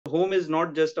home is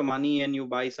not just a money and you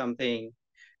buy something.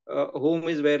 Home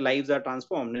is where lives are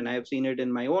transformed, and I have seen it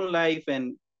in my own life.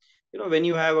 And when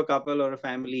you have a couple or a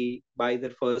family buy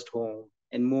their first home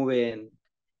and move in,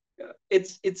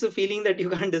 it's a feeling that you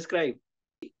can't describe.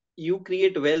 You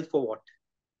create wealth for what?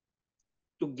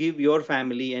 To give your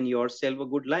family and yourself a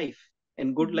good life,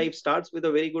 and good life starts with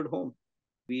a very good home.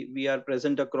 We are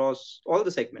present across all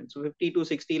the segments, so 50 to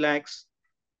 60 lakhs,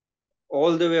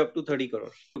 all the way up to 30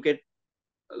 crores.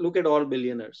 Look at all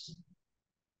billionaires,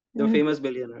 the famous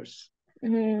billionaires.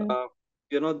 Mm-hmm. uh,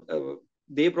 you know uh,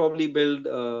 they probably build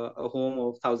a home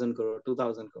of 1,000 crore,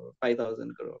 2,000 crore,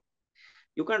 5,000 crore.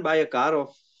 You can't buy a car of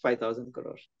 5,000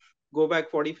 crore. Go back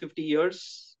 40, 50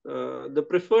 years, the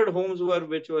preferred homes were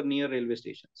which were near railway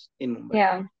stations in Mumbai,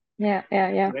 Yeah, yeah, yeah,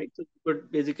 yeah. right? So,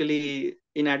 but basically,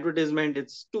 in advertisement,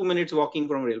 it's 2 minutes walking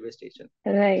from railway station,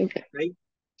 Right. right?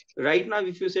 Right now,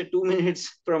 if you say 2 minutes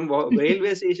from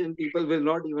railway station, people will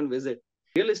not even visit.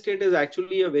 Real estate is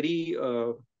actually a very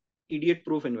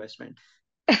idiot-proof investment.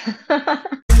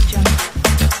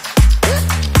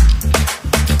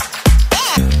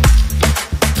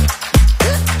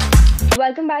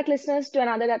 Welcome back, listeners, to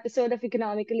another episode of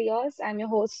Economically Yours. I'm your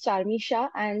host, Charmi Shah,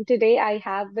 and today I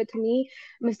have with me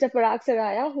Mr. Parag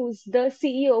Saraiya, who's the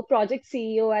CEO, project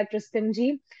CEO at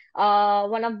Rustomjee,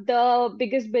 one of the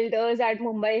biggest builders at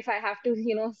Mumbai, if I have to,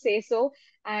 say so.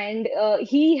 And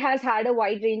he has had a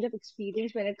wide range of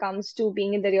experience when it comes to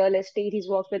being in the real estate. He's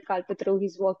worked with Kalpataru,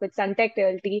 he's worked with Suntech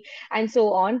Realty, and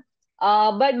so on.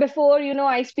 But before,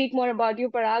 I speak more about you,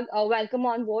 Parag, welcome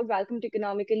on board. Welcome to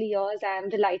Economically Yours. I am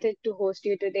delighted to host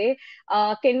you today.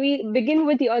 Can we begin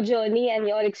with your journey and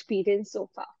your experience so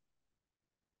far?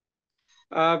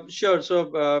 Sure.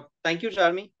 So, thank you,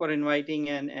 Charmi, for inviting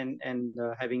and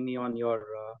having me on your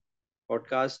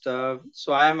podcast.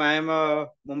 So, I am a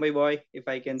Mumbai boy, if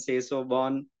I can say so,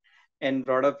 born and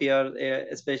brought up here,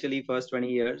 especially first 20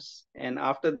 years. And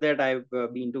after that, I've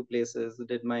been to places.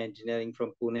 Did my engineering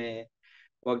from Pune,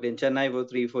 worked in Chennai for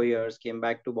 3, 4 years, came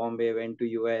back to Bombay, went to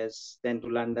US, then to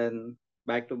London,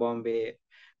 back to Bombay.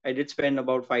 I did spend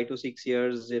about 5 to 6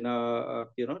 years in a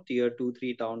tier 2,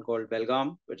 3 town called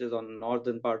Belgaum, which is on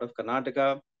northern part of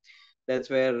Karnataka. That's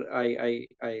where I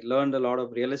learned a lot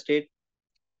of real estate.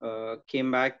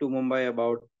 Came back to Mumbai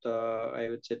about I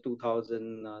would say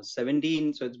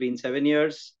 2017. So it's been 7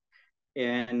 years,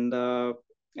 and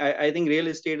I think real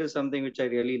estate is something which I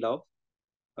really love.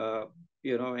 Uh,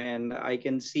 and I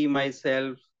can see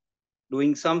myself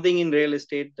doing something in real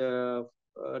estate till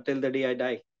the day I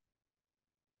die.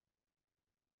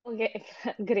 Okay,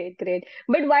 great, great.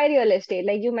 But why real estate?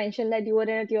 Like you mentioned that you were in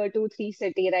a tier two, three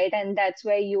city, right? And that's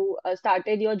where you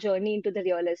started your journey into the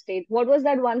real estate. What was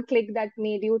that one click that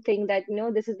made you think that,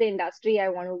 this is the industry I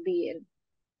want to be in?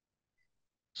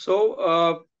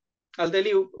 So I'll tell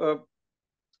you,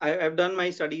 I've done my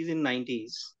studies in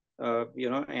 90s,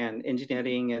 and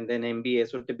engineering and then MBA.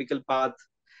 So typical path,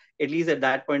 at least at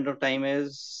that point of time,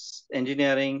 is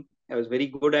engineering. I was very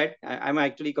good at. I'm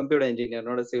actually computer engineer,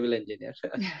 not a civil engineer.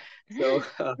 So,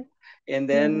 and Hmm.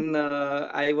 then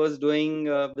I was doing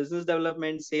business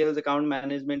development, sales, account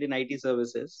management in IT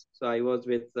services. So I was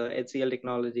with HCL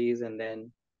Technologies and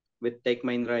then with Tech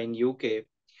Mahindra in UK.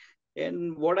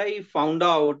 And what I found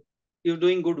out, you're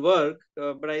doing good work,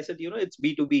 but I said, it's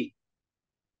B2B.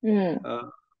 Hmm. Uh,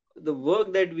 the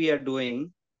work that we are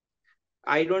doing,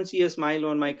 I don't see a smile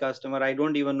on my customer. I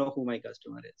don't even know who my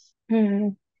customer is. Hmm.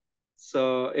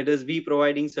 So it is we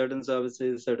providing certain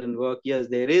services, certain work. Yes,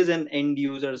 there is an end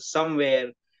user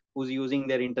somewhere who's using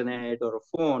their internet or a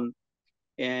phone.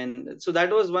 And so that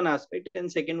was one aspect.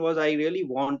 And second was I really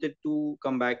wanted to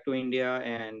come back to India,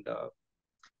 and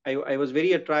I was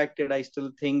very attracted. I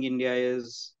still think India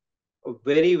is a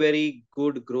very, very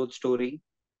good growth story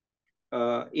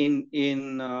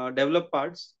in developed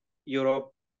parts,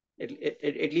 Europe,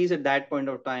 at least at that point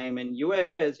of time, and US,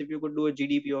 if you could do a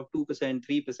GDP of 2%,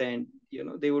 3%,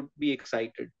 they would be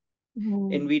excited.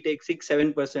 And Hmm. we take 6,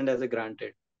 7% as a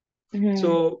granted. Hmm.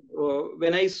 So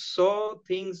when I saw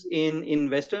things in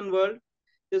Western world,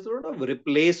 there's a lot of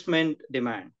replacement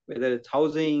demand, whether it's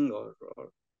housing or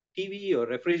TV or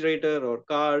refrigerator or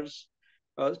cars.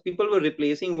 People were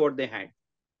replacing what they had.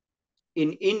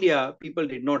 In India, people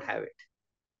did not have it.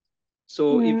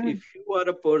 So Hmm. if you are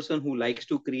a person who likes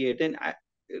to create, and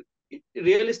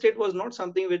real estate was not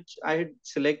something which I had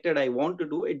selected, I want to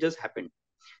do, it just happened.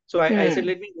 So I said, Hmm.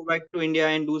 let me go back to India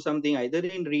and do something either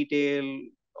in retail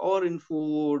or in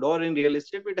food or in real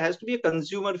estate. But it has to be a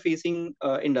consumer facing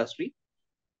industry.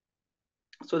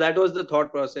 So that was the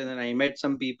thought process. And I met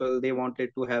some people, they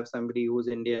wanted to have somebody who's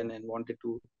Indian and wanted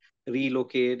to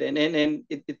relocate, and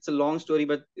it's a long story,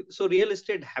 but so real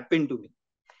estate happened to me.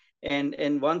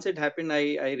 And once it happened,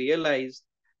 I realized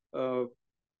uh,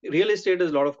 real estate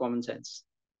is a lot of common sense.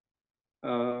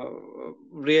 uh,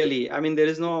 Really, I mean, there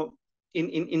is no,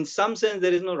 in some sense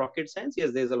there is no rocket science.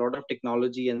 Yes, there's a lot of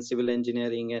technology and civil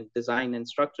engineering and design and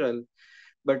structural,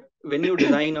 but when you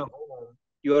design a home,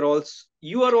 you are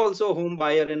also a home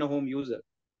buyer and a home user.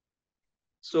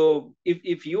 So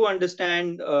if you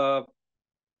understand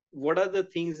what are the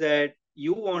things that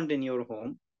you want in your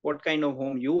home, what kind of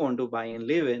home you want to buy and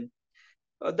live in,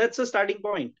 that's a starting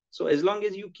point. So as long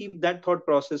as you keep that thought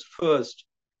process first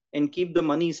and keep the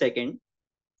money second,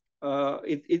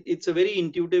 it's a very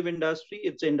intuitive industry.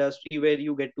 It's an industry where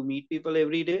you get to meet people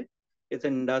every day. It's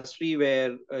an industry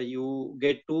where you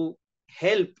get to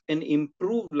help and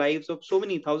improve lives of so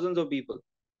many thousands of people,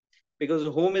 because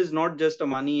home is not just a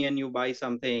money and you buy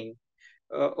something.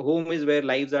 Home is where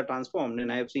lives are transformed,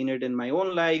 and I have seen it in my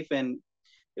own life. And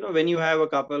when you have a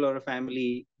couple or a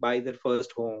family buy their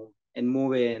first home and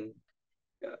move in,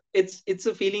 it's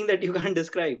a feeling that you can't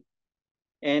describe.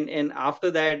 And after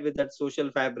that, with that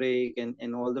social fabric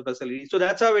and all the facilities, so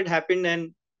that's how it happened.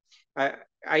 And i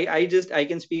I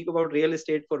can speak about real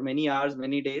estate for many hours,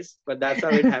 many days, but that's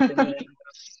how it happened. And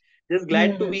just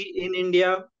glad to Hmm. be in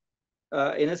India,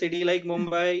 in a city like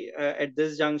Mumbai, at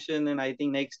this junction. And I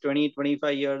think next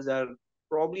 20-25 years are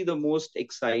probably the most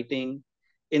exciting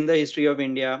in the history of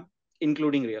India,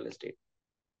 including real estate.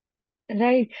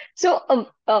 Right. So,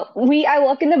 I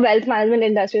work in the wealth management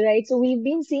industry, right? So we've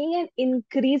been seeing an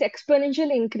increase, exponential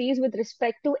increase with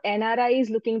respect to NRIs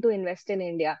looking to invest in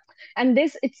India. And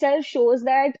this itself shows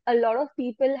that a lot of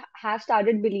people have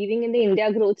started believing in the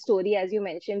India growth story, as you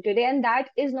mentioned today. And that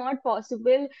is not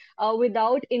possible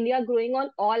without India growing on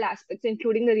all aspects,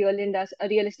 including the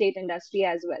real estate industry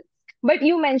as well. But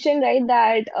you mentioned, right,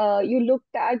 that you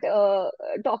looked at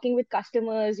talking with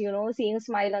customers, seeing a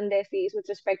smile on their face with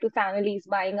respect to families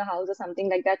buying a house or something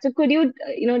like that. So could you,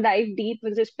 dive deep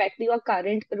with respect to your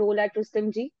current role at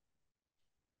Rustomjee?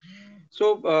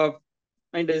 So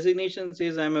my designation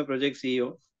says I'm a project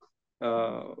CEO,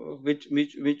 uh,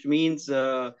 which means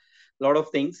a lot of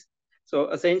things. So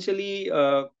essentially,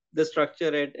 the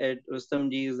structure at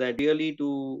Rustomjee is that really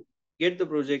to get the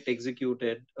project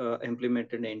executed,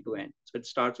 implemented end to end. So it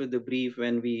starts with the brief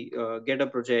when we get a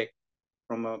project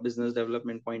from a business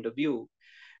development point of view,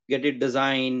 get it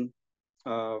designed,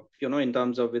 in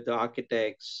terms of with the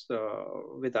architects,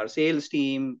 with our sales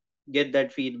team, get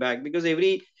that feedback, because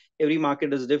every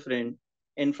market is different.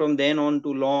 And from then on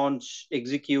to launch,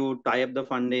 execute, tie up the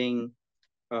funding,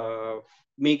 uh,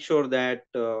 make sure that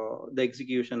the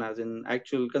execution, as in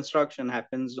actual construction,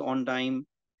 happens on time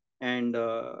and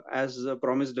as a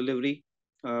promised delivery.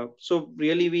 So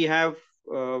really, we have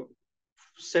uh,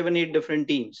 7-8 different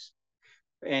teams,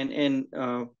 and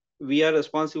we are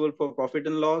responsible for profit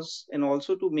and loss, and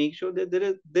also to make sure that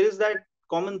there is that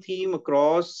common theme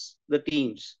across the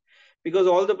teams, because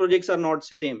all the projects are not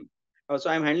same. So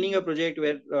I'm handling a project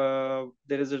where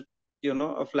there is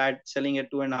a flat selling at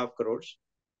 2.5 crores.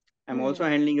 I'm also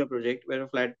Hmm. handling a project where a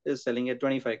flat is selling at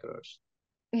 25 crores,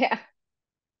 Yeah.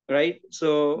 right?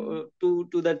 So Hmm.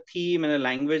 to the theme and the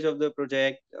language of the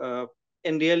project,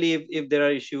 and really, if there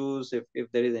are issues,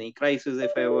 if there is any crisis,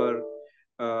 if ever,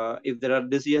 if there are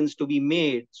decisions to be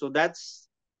made, so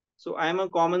I'm a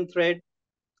common thread.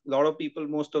 A lot of people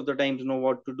most of the times know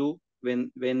what to do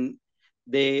when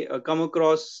they come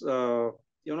across a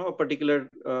particular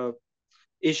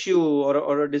issue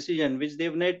or a decision which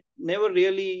they've never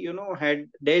really had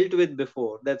dealt with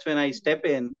before. That's when I step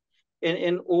in.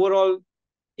 And overall,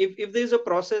 if there's a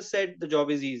process set, the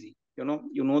job is easy. You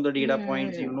know the data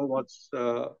points, you Hmm. know what's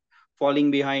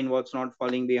falling behind, what's not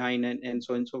falling behind, and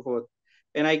so on and so forth.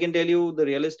 And I can tell you, the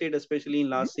real estate, especially in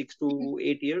last 6 to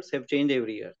 8 years, have changed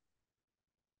every year.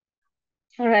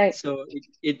 All right. So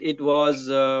it was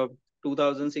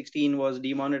 2016 was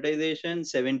demonetization,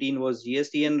 17 was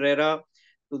GST and RERA,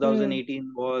 Hmm.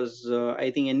 2018 was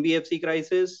I think NBFC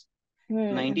crisis,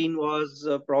 Hmm. 19 was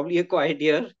probably a quiet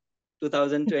year,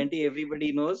 2020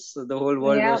 everybody knows the whole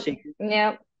world was Yeah. shaking.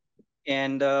 Yeah.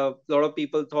 And a lot of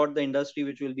people thought the industry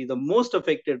which will be the most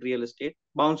affected, real estate,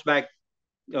 bounced back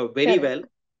very Correct.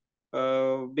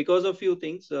 well, because of few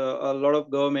things. A lot of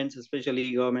governments,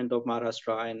 especially government of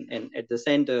Maharashtra and at the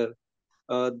center,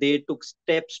 they took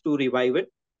steps to revive it.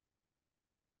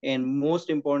 And most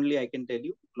importantly, I can tell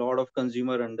you, a lot of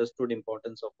consumer understood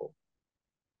importance of home.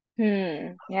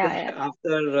 Hmm. Yeah. Yeah.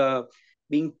 After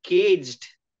being caged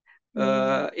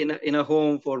Hmm. in a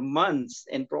home for months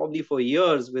and probably for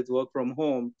years with work from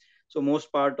home. So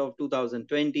most part of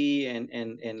 2020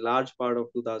 and large part of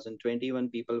 2021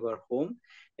 people were home.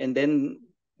 And then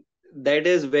that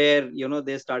is where,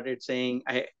 they started saying,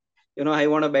 I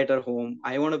want a better home,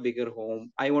 I want a bigger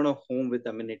home, I want a home with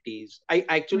amenities.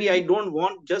 I Hmm. don't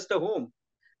want just a home,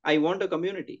 I want a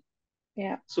community.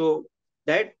 Yeah. So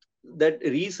that that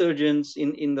resurgence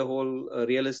in the whole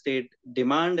real estate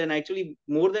demand, and actually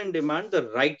more than demand, the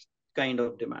right kind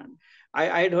of demand.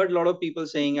 I had heard a lot of people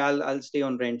saying, I'll stay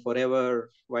on rent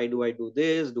forever, why do I do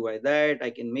this, do I that, I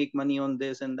can make money on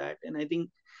this and that. And I think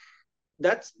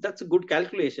that's a good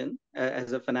calculation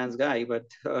as a finance guy, but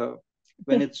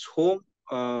when it's home,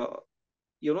 uh,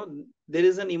 you know there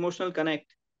is an emotional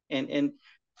connect. And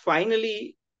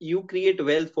finally you create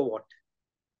wealth for what?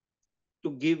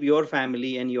 To give your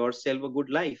family and yourself a good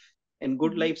life, and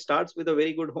good Mhm. life starts with a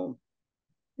very good home.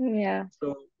 Yeah.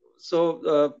 So so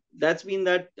uh, that's been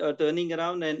that turning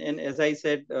around. And as I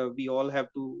said, we all have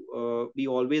to be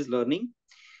always learning.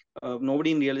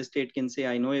 Nobody in real estate can say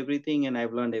I know everything and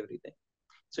I've learned everything.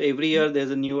 So every year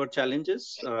there's a newer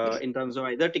challenges in terms of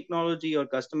either technology or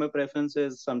customer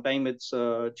preferences. Sometimes it's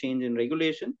change in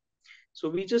regulation. So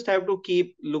we just have to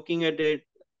keep looking at it,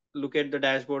 look at the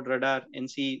dashboard radar and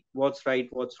see what's right,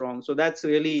 what's wrong. So that's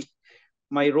really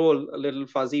my role, a little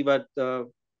fuzzy, but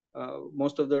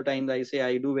most of the times I say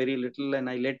I do very little and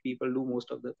I let people do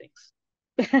most of the things.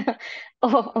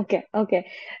 Oh, okay, okay.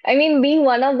 I mean, being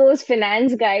one of those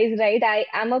finance guys, right? I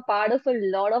am a part of a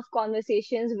lot of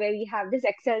conversations where we have this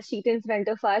Excel sheet in front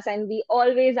of us, and we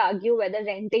always argue whether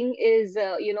renting is,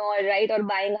 all right, or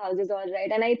buying houses all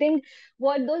right. And I think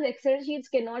what those Excel sheets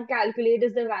cannot calculate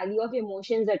is the value of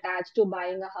emotions attached to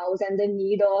buying a house and the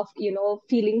need of,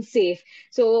 feeling safe.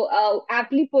 So,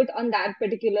 aptly put on that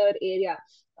particular area.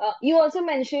 You also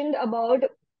mentioned about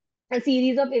a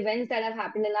series of events that have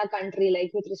happened in our country,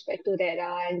 like with respect to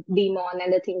RERA and Demon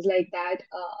and the things like that,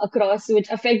 across which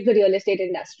affect the real estate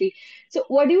industry. So,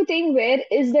 what do you think? Where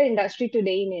is the industry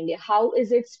today in India? How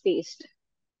is it spaced?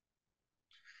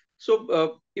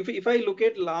 So if I look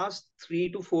at last 3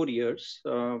 to 4 years,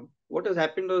 what has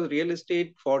happened was real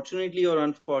estate, fortunately or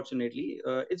unfortunately,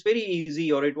 it's very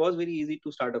easy, or it was very easy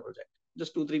to start a project.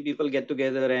 Just two, three people get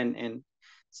together and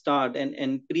start.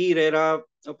 And pre-RERA,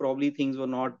 probably things were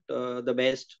not the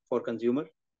best for consumer.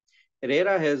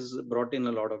 RERA has brought in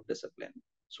a lot of discipline.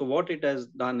 So what it has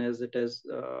done is it has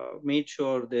made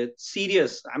sure that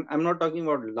serious, I'm not talking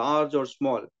about large or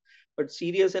small, but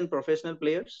serious and professional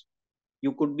players.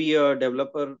 You could be a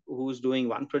developer who's doing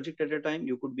one project at a time.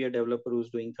 You could be a developer who's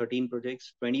doing 13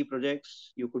 projects, 20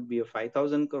 projects. You could be a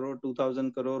 5,000 crore,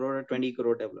 2,000 crore, or a 20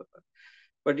 crore developer.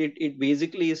 But it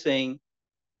basically is saying,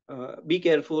 be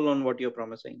careful on what you're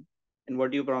promising, and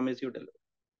what you promise you deliver.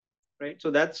 Right.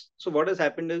 So what has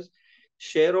happened is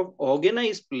share of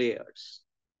organized players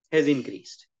has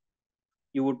increased.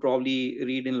 You would probably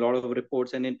read in a lot of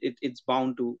reports, and it's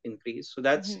bound to increase. So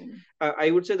that's, Hmm. I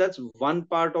would say that's one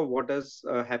part of what has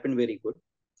happened very good.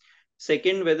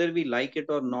 Second, whether we like it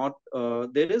or not,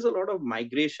 there is a lot of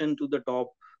migration to the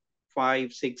top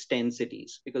 5, 6, 10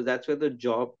 cities, because that's where the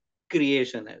job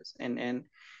creation is. And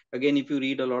again, if you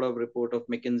read a lot of report of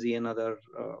McKinsey and other,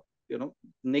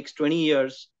 next 20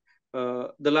 years,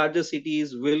 the larger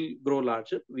cities will grow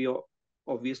larger. We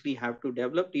obviously have to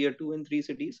develop tier 2 and 3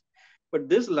 cities, but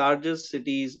these largest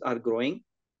cities are growing.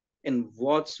 And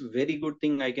what's very good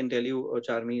thing I can tell you,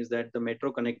 Charmi, is that the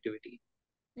metro connectivity.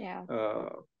 Yeah. Uh,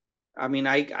 I mean,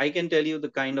 I can tell you the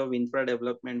kind of infra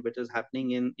development which is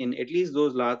happening in at least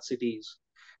those large cities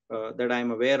that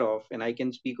I'm aware of, and I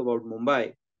can speak about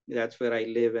Mumbai. That's where I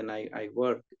live and I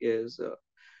work. Is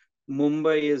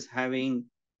Mumbai is having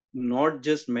not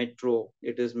just metro;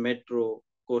 it is metro,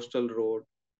 coastal road,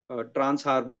 Trans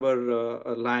Harbor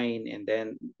line, and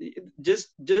then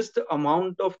just the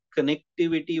amount of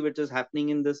connectivity which is happening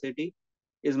in the city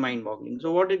is mind-boggling.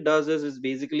 So what it does is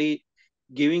basically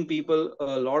giving people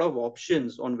a lot of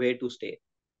options on where to stay,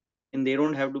 and they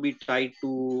don't have to be tied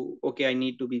to, okay, I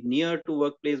need to be near to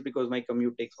workplace because my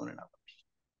commute takes 1.5 hours.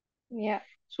 Yeah.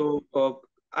 So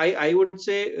I would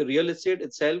say real estate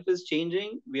itself is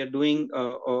changing. We are doing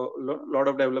lot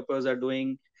of developers are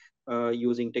doing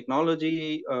using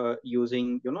technology,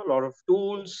 using a lot of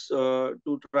tools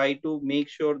to try to make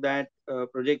sure that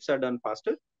projects are done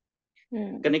faster.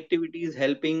 Hmm. Connectivity is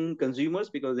helping consumers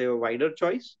because they have a wider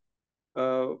choice.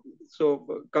 Uh,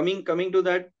 so coming to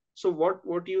that, so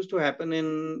what used to happen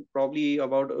in probably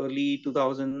about early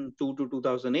 2002 to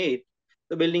 2008,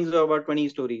 the buildings were about 20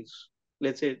 stories.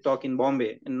 Let's say talk in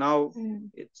Bombay, and now Hmm.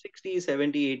 it's 60,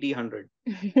 70, 80, 100.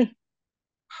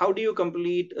 How do you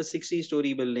complete a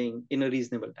 60-story building in a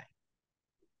reasonable time?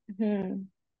 Hmm.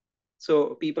 So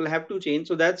people have to change.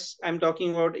 So that's, I'm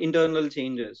talking about internal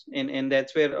changes, and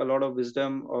that's where a lot of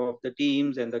wisdom of the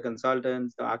teams and the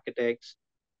consultants, the architects,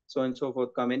 so on and so forth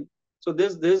come in. So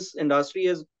this industry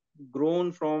has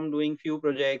grown from doing few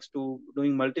projects to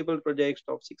doing multiple projects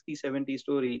of 60, 70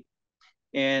 story,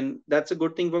 and that's a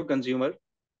good thing for consumer.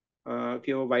 If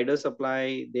you have a wider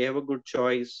supply, they have a good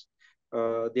choice.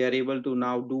 They are able to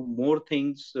now do more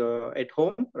things at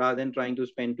home rather than trying to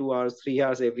spend 2 hours, 3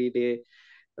 hours every day.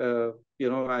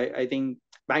 I think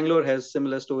Bangalore has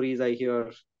similar stories. I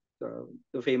hear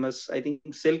the famous, I think,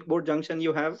 Silk Board Junction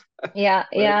you have. Yeah,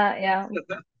 Well, yeah, yeah,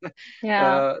 yeah.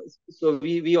 uh, so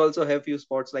we also have few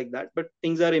spots like that, but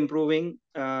things are improving,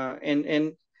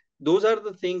 and those are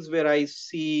the things where I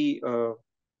see real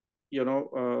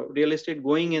estate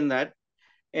going in that.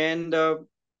 And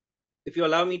if you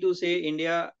allow me to say,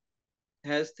 India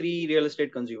has three real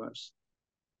estate consumers.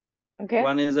 Okay.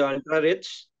 One is the ultra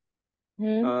rich.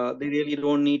 Hmm. They really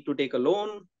don't need to take a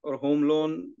loan or home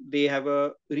loan. They have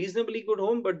a reasonably good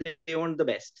home, but they want the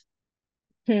best.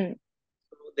 Hmm.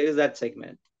 So there is that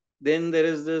segment. Then there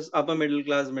is this upper middle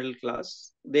class, middle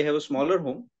class. They have a smaller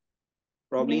home,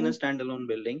 probably in a Hmm. standalone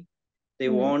building. They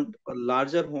Hmm. want a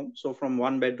larger home, so from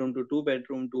one bedroom to two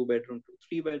bedroom to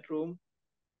three bedroom,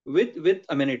 with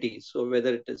amenities. So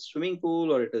whether it is swimming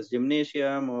pool or it is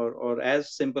gymnasium, or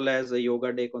as simple as a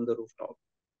yoga deck on the rooftop,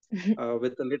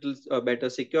 with a little better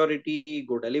security,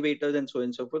 good elevators, and so on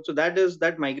and so forth. So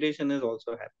that migration is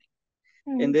also happening.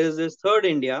 And Hmm. there is this third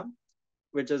India,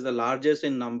 which is the largest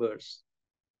in numbers.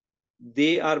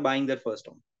 They are buying their first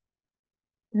home,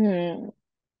 Hmm.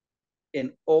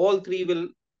 and all three will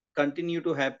continue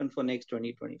to happen for next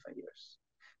 20-25 years.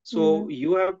 Hmm. So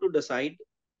you have to decide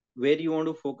where you want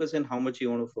to focus and how much you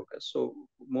want to focus. So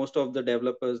most of the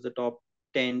developers, the top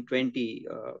 10, 20,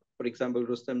 for example,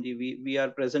 Rustomjee, we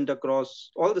are present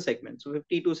across all the segments. So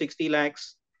 50 to 60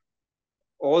 lakhs,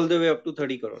 all the way up to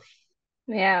 30 crores,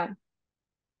 Yeah.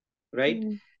 right?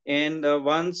 Hmm. And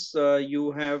once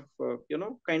you have,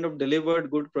 kind of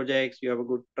delivered good projects, you have a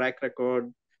good track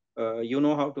record, you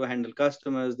know how to handle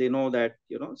customers, they know that,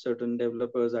 certain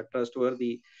developers are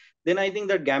trustworthy, then I think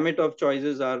that gamut of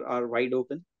choices are wide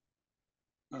open.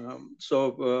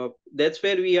 So that's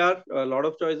where we are. A lot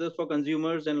of choices for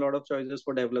consumers and a lot of choices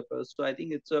for developers. So I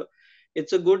think it's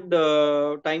a good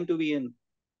time to be in.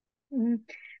 Hmm.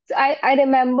 So I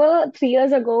remember 3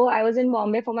 years ago, I was in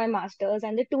Bombay for my master's,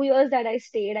 and the 2 years that I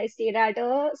stayed at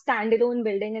a standalone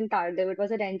building in Tardive. It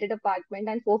was a rented apartment,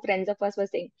 and four friends of us were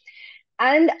staying.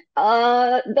 And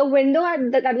the window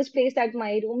that was placed at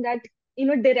my room that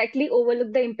directly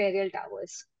overlooked the Imperial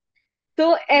Towers.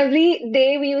 So Yeah. every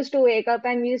day we used to wake up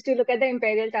and we used to look at the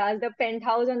Imperial Towers, the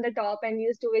penthouse on the top, and we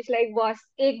used to wish like, boss,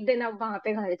 ek din ab wahan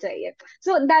pe ghar chahiye.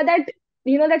 So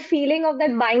that feeling of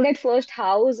that buying that first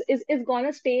house is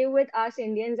gonna stay with us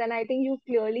Indians, and I think you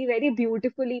clearly very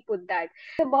beautifully put that.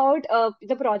 About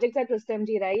the projects at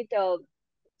Rustomjee, right?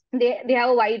 They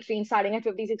have a wide range starting at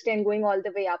 50, 60 and going all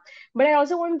the way up. But I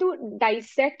also want to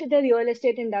dissect the real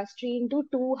estate industry into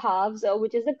two halves,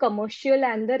 which is the commercial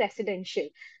and the residential.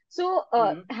 So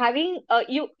Mhm. having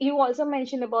you also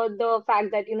mentioned about the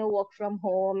fact that work from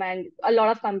home and a lot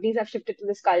of companies have shifted to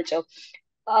this culture.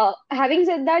 Having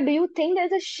said that, do you think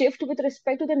there's a shift with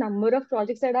respect to the number of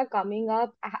projects that are coming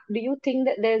up? Do you think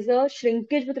that there's a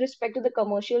shrinkage with respect to the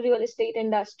commercial real estate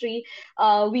industry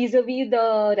vis-a-vis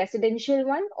the residential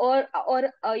one, or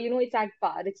it's at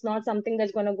par? It's not something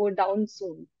that's going to go down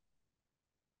soon.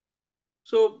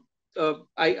 So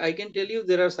I can tell you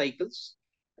there are cycles.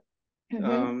 Mm-hmm.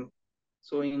 Um,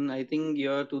 so in, I think,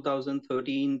 year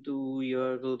 2013 to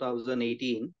year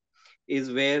 2018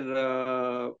 is where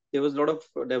there was a lot of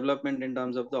development in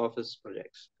terms of the office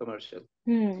projects, commercial.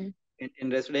 Hmm. In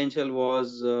residential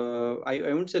was, I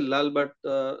wouldn't say lull, but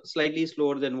slightly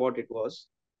slower than what it was.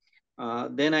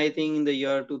 Then I think in the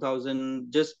year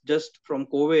 2000, just from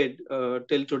COVID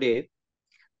till today,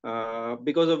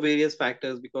 because of various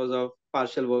factors, because of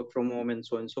partial work from home and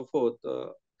so on and so forth,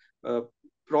 uh,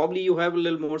 probably you have a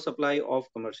little more supply of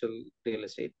commercial real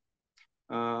estate.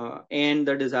 And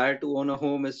the desire to own a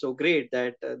home is so great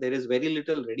that there is very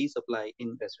little ready supply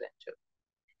in residential.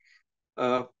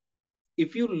 Uh,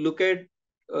 if you look at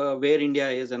where India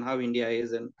is and how India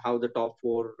is and how the top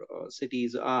four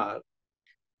cities are,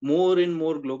 more and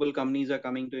more global companies are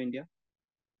coming to India.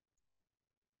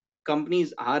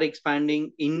 Companies are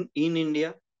expanding in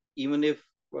India, even if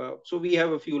so we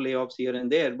have a few layoffs here and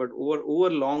there, but over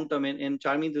long term, and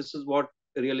Charmi, this is what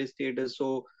real estate is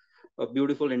so a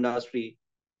beautiful industry.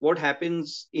 What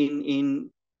happens in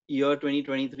year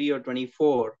 2023 or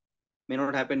 24 may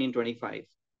not happen in 25.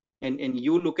 And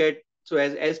you look at, So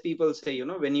as people say,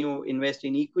 when you invest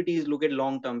in equities, look at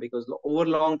long term, because over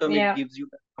long term it Yeah. gives you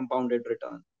compounded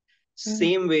return. Mm,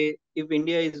 Same way, if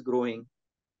India is growing,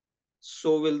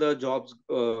 so will the jobs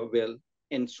will,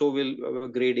 and so will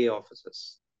grade A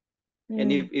offices.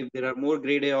 And mm, if there are more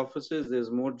grade A offices,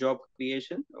 there's more job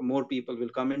creation, more people will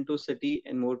come into city,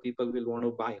 and more people will want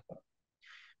to buy home.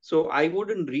 So I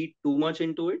wouldn't read too much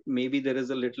into it. Maybe there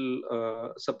is a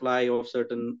little supply of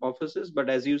certain offices, but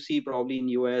as you see, probably in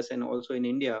US and also in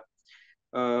India,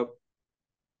 uh,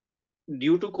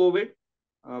 due to COVID,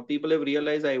 people have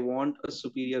realized I want a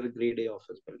superior grade A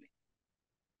office building.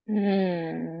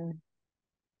 mm,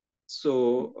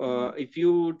 So if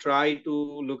you try to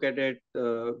look at it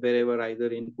wherever, either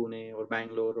in Pune or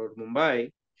Bangalore or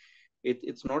Mumbai,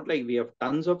 it's not like we have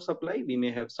tons of supply. We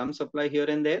may have some supply here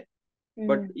and there,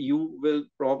 but mm, you will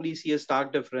probably see a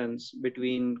stark difference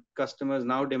between customers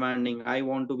now demanding, I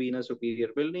want to be in a superior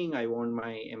building, I want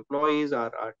my employees,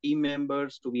 our team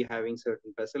members to be having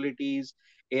certain facilities,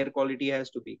 air quality has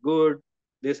to be good,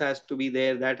 this has to be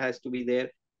there, that has to be there.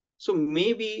 So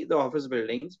maybe the office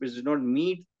buildings which do not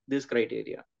meet this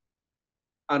criteria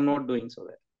are not doing so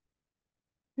well.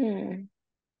 mm,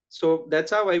 So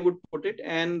that's how I would put it.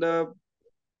 And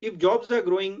if jobs are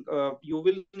growing, you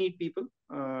will need people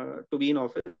to be in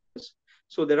office.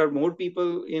 So there are more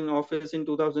people in office in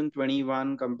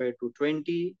 2021 compared to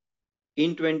 20,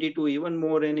 in 22 even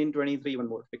more, and in 23 even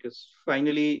more. Because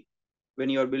finally, when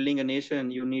you are building a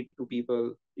nation, you need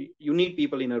people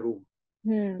in a room.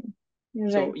 mm.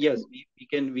 So Right. yes,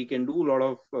 we can do a lot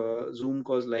of Zoom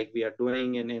calls like we are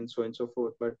doing, and so on and so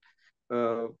forth. But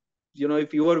uh,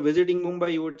 if you are visiting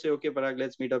Mumbai, you would say, okay, Parag,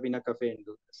 let's meet up in a cafe and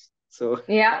do this. So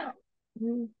Yeah.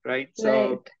 Mm, right. So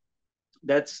right.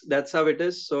 that's how it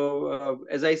is. So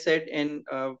as I said, and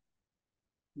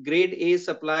grade A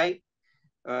supply,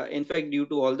 in fact, due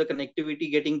to all the connectivity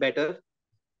getting better,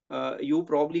 you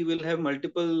probably will have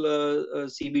multiple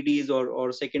CBDs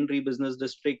or secondary business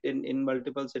district in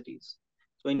multiple cities.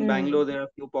 So in Mm, Bangalore, there are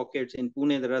a few pockets. In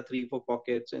Pune, there are 3, 4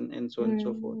 pockets, and so on and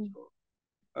so forth. mm, So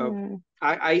mm,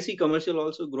 I see commercial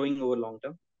also growing over long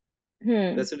term.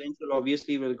 mm, Residential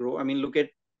obviously will grow. I mean, look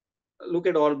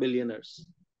at all billionaires,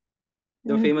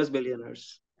 the mm, famous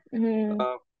billionaires. mm,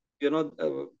 Uh,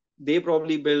 they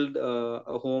probably build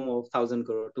a home of 1,000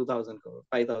 crore, 2,000 crore,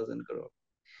 5,000 crore.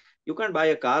 You can't buy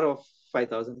a car of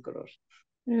 5,000 crore.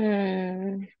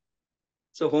 mm.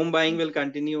 So home buying will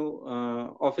continue,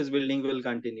 office building will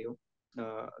continue.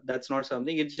 That's not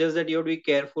something. It's just that you have to be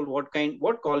careful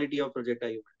what quality of project are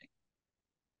you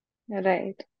building.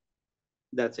 Right.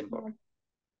 That's important.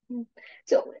 Mm.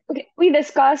 So, okay, we're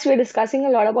discussing a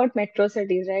lot about metro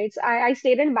cities, right? So I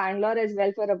stayed in Bangalore as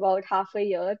well for about half a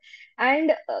year.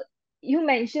 And you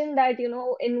mentioned that,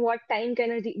 in what time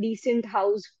can a decent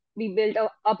house be built,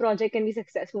 a project can be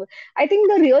successful. I think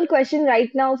the real question right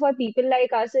now for people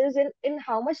like us is in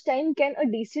how much time can a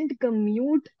decent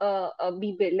commute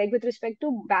be built? Like with respect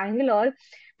to Bangalore,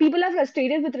 people are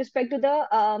frustrated with respect to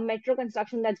the metro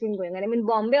construction that's been going on. I mean,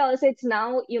 Bombay also, it's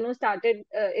now, started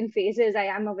in phases. I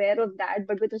am aware of that.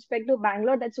 But with respect to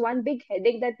Bangalore, that's one big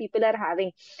headache that people are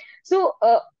having. So,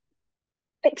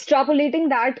 extrapolating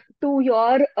that to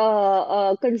your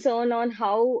concern on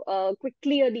how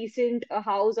quickly a decent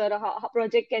house or a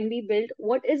project can be built,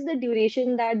 what is the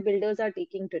duration that builders are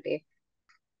taking today?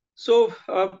 So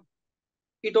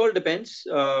it all depends.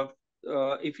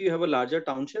 If you have a larger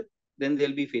township, then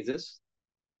there'll be phases,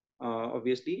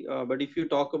 obviously. But if you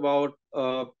talk about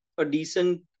a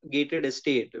decent gated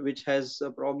estate, which has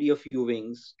probably a few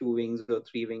wings, 2 wings or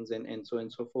 3 wings, and so on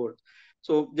and so forth.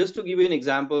 So just to give you an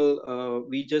example,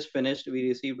 we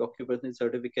received occupancy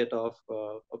certificate of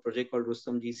a project called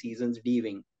Rustomjee Seasons D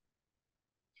Wing.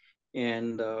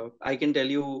 And I can tell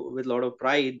you with a lot of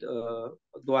pride,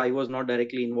 though I was not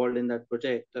directly involved in that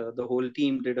project, the whole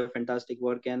team did a fantastic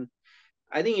work. And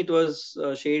I think it was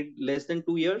shared less than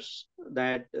 2 years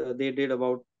that they did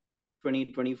about 20,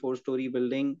 24 story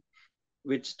building,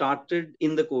 which started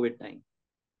in the COVID time.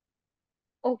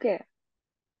 Okay.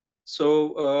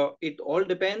 So it all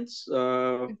depends.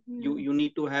 Mhm. You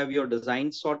need to have your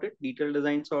design sorted, detailed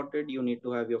design sorted. You need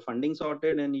to have your funding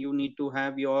sorted, and you need to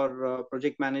have your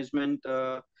project management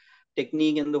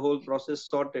technique and the whole process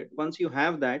sorted. Once you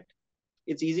have that,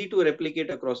 it's easy to replicate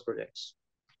across projects.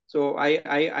 So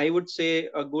I would say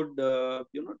a good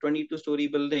 22-story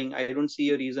building. I don't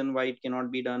see a reason why it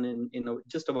cannot be done in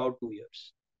just about 2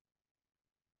 years.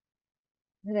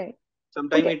 Right.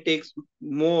 Sometimes Okay. it takes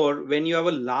more when you have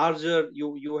a larger,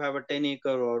 you have a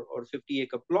 10-acre or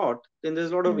 50-acre plot. Then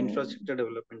there's a lot of Mm, infrastructure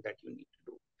development that you need to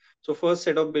do. So first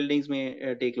set of buildings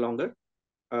may take longer,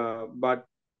 but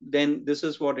then this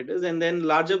is what it is. And then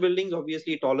larger buildings,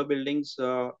 obviously taller buildings,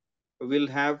 will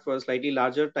have a slightly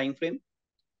larger time frame,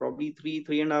 probably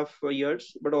 3.5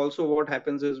 years. But also what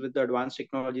happens is with the advanced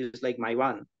technologies like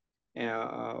myvan,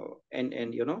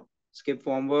 and skip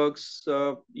formworks,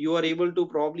 you are able to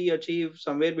probably achieve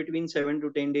somewhere between 7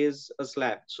 to 10 days a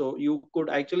slab. So you could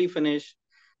actually finish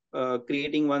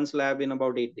creating one slab in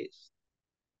about 8 days.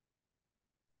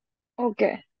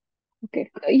 Okay. Okay.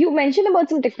 You mentioned about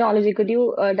some technology. Could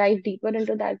you dive deeper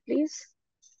into that, please?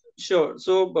 Sure.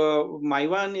 So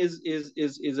myvan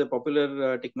is a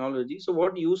popular technology. So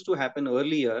what used to happen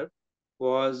earlier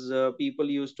was, people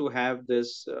used to have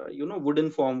this wooden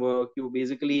formwork. You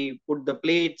basically put the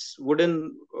plates,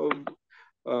 wooden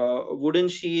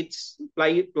sheets,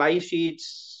 ply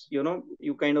sheets.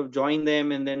 You kind of join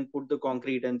them and then put the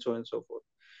concrete and so on and so forth.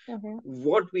 Okay.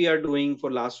 What we are doing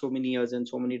for last so many years and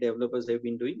so many developers have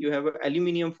been doing, you have a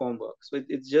aluminium formwork. So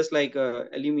it's just like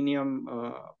aluminium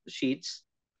sheets.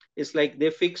 It's like they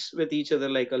fix with each other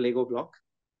like a Lego block.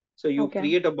 So you Okay.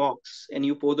 create a box and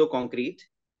you pour the concrete,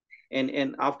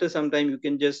 and after some time you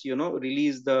can just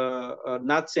release the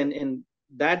nuts, and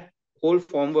that whole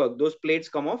formwork, those plates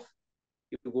come off.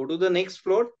 You go to the next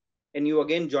floor and you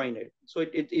again join it. So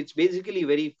it's basically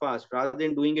very fast. Rather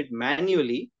than doing it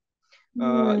manually,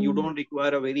 you Hmm. don't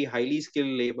require a very highly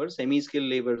skilled labor. Semi-skilled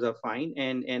labors are fine,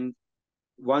 and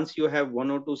once you have one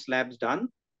or two slabs done,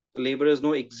 the laborers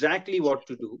know exactly what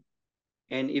to do.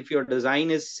 And if your design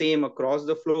is same across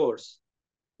the floors,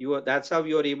 that's how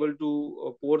you are able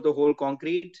to pour the whole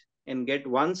concrete and get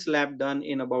one slab done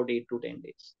in about 8 to 10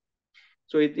 days.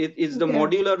 So it's the Okay.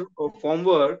 modular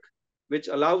formwork which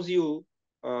allows you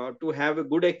to have a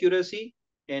good accuracy.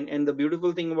 And the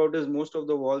beautiful thing about is most of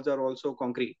the walls are also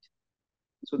concrete,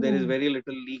 so there is Hmm. very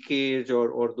little leakage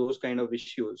or those kind of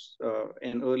issues.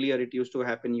 And earlier it used to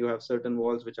happen, you have certain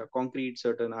walls which are concrete,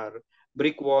 certain are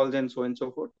brick walls, and so on and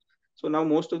so forth. So now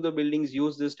most of the buildings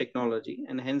use this technology,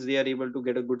 and hence they are able to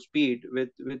get a good speed with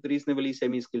reasonably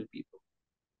semi-skilled people.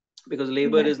 Because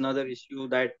labor Right. is another issue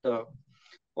that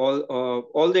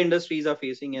all the industries are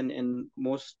facing, and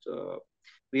most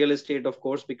real estate, of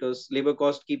course, because labor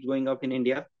cost keeps going up in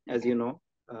India, as you know.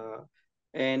 Uh,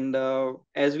 and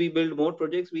as we build more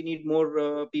projects, we need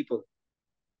more people.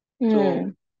 So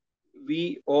Hmm.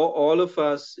 all of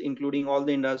us, including all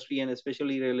the industry and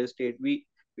especially real estate, we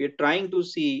are trying to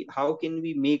see how can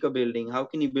we make a building, how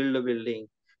can you build a building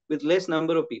with less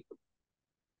number of people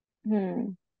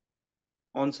Hmm.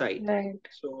 on site. Right.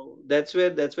 So that's where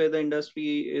the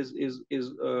industry is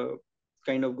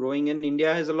kind of growing, and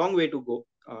India has a long way to go,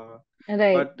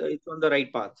 Right. but it's on the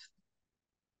right path.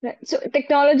 Right. So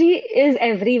technology is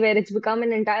everywhere. It's become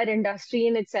an entire industry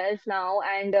in itself now.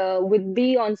 And with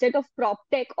the onset of prop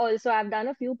tech, also I've done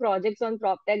a few projects on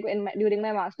prop tech during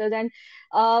my masters. And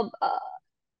uh, uh,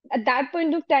 at that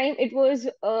point of time, it was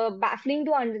baffling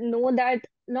to know that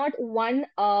not one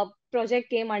project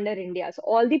came under India. So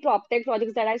all the prop tech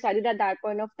projects that I studied at that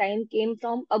point of time came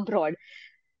from abroad.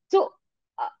 So,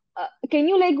 can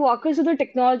you like walk us through the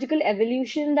technological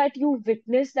evolution that you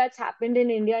witnessed that's happened in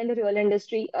India in the real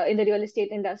industry, in the real estate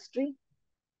industry?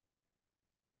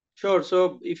 Sure.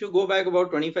 So if you go back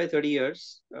about 25-30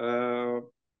 years,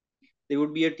 there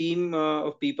would be a team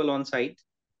of people on site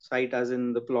as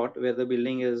in the plot where the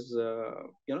building is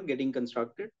getting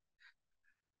constructed.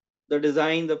 The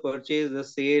design, the purchase, the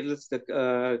sales,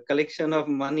 the collection of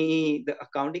money, the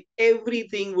accounting,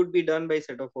 everything would be done by a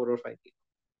set of 4 or 5 people,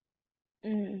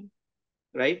 Mm,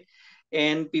 right?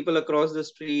 And people across the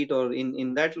street or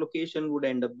in that location would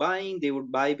end up buying. They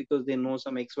would buy because they know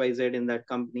some XYZ in that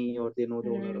company, or they know the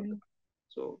owner of the mm, company.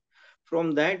 So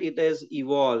from that it has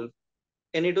evolved,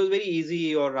 and it was very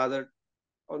easy, or rather,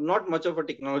 or not much of a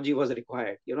technology was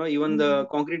required. Even the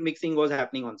mm, concrete mixing was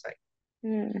happening on site.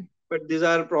 mm, But these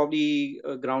are probably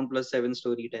ground plus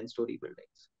 7-story, 10-story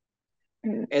buildings.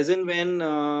 mm, As in when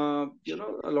a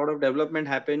lot of development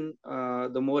happened,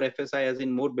 the more FSI, as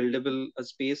in more buildable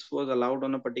space was allowed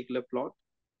on a particular plot,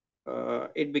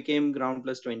 it became ground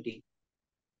plus 20.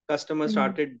 Customers mm,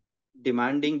 started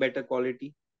demanding better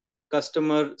quality.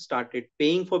 Customer started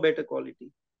paying for better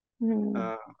quality.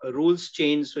 mm, uh, Rules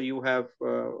change, so you have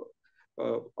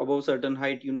above certain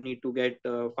height you need to get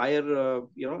fire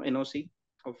NOC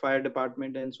of fire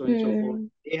department, and so on and so forth. mm,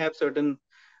 They have certain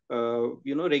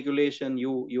regulation.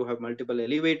 You have multiple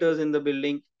elevators in the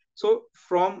building. So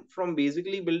from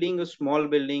basically building a small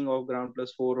building of ground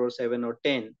plus 4 or 7 or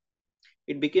 10,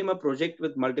 it became a project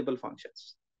with multiple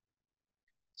functions.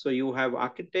 So you have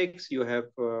architects, you have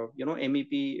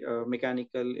MEP,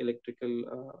 mechanical,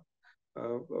 electrical,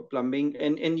 plumbing,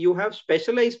 and you have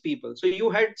specialized people. So you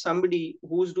had somebody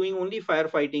who's doing only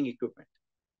firefighting equipment.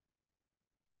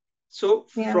 So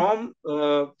Yeah. from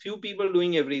few people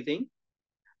doing everything,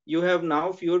 you have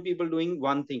now fewer people doing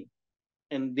one thing,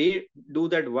 and they do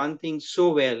that one thing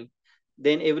so well.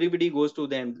 Then everybody goes to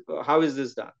them. How is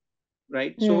this done?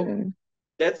 Right. So Hmm.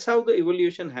 that's how the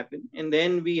evolution happened. And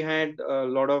then we had a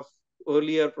lot of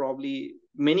earlier, probably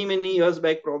many years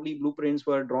back, probably blueprints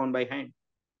were drawn by hand.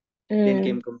 Then Hmm.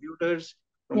 came computers.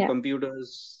 From Yeah.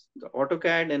 computers, the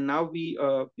AutoCAD, and now we,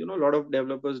 a lot of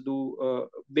developers do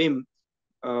BIM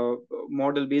uh,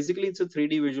 model. Basically, it's a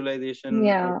 3D visualization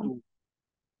Yeah. tool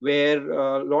where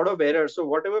a lot of errors. So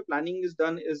whatever planning is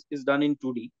done is done in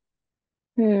 2D,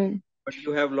 Hmm. but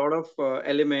you have a lot of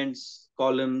elements,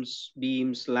 columns,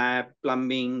 beams, slab,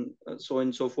 plumbing, so on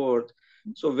and so forth.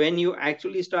 So when you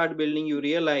actually start building, you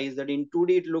realize that in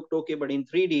 2D it looked okay, but in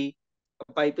 3D,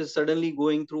 a pipe is suddenly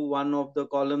going through one of the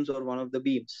columns or one of the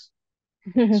beams.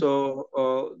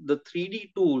 So the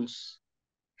 3D tools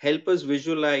help us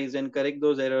visualize and correct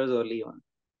those errors early on.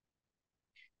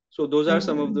 So those are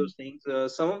some of Hmm. those things.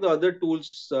 Some of the other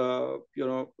tools,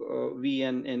 we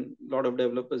and a lot of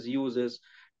developers use is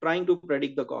trying to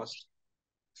predict the cost.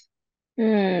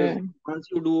 Because Hmm. once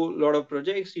you do a lot of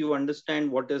projects, you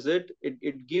understand what is it.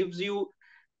 It gives you,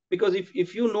 because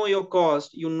if you know your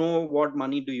cost, you know what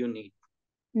money do you need,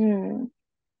 Hmm.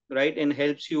 right? And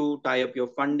helps you tie up your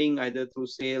funding either through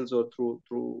sales or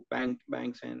through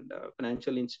banks and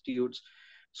financial institutes.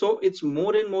 So it's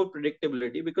more and more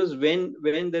predictability, because when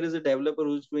there is a developer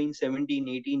who's doing 17,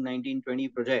 18, 19, 20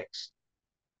 projects,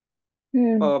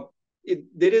 Hmm. uh,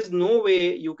 there is no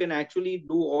way you can actually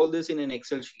do all this in an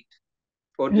Excel sheet,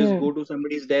 or just Hmm. go to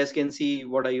somebody's desk and see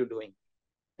what are you doing,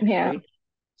 Yeah. right?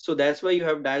 So that's why you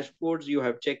have dashboards, you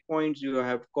have checkpoints, you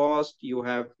have cost, you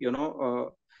have,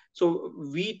 so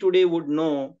we today would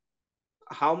know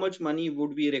how much money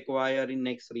would we require in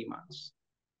next 3 months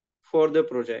for the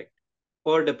project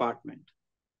per department,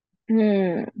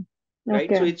 Hmm.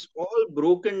 right? So Okay. it's all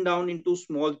broken down into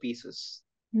small pieces.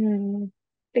 Hmm.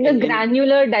 I think a And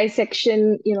granular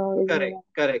dissection, is correct, more.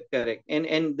 correct.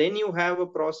 And then you have a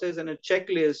process and a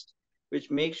checklist which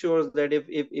makes sure that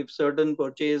if certain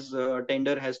purchase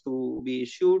tender has to be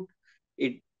issued,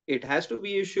 it it has to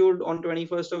be issued on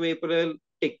 21st of April.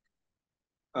 Tick.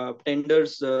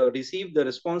 Tenders received, the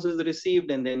response is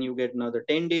received, and then you get another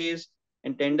 10 days.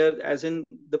 And tender, as in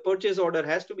the purchase order,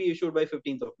 has to be issued by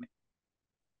 15th of May.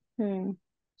 Hmm.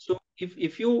 So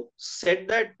if you set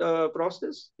that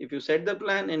process, if you set the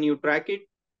plan and you track it,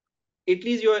 at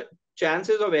least your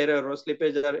chances of error or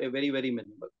slippage are very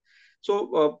minimal.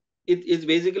 So it is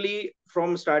basically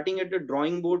from starting at the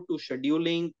drawing board to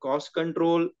scheduling, cost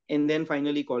control, and then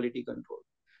finally quality control.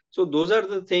 So those are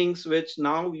the things which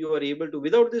now you are able to.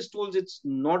 Without these tools, it's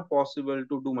not possible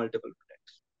to do multiple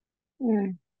projects.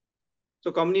 Hmm.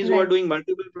 So companies who are Right. doing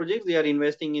multiple projects, they are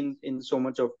investing in so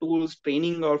much of tools,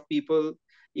 training of people.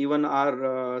 Even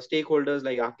our stakeholders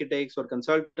like architects or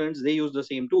consultants, they use the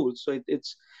same tools. So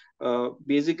it's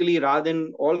basically, rather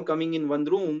than all coming in one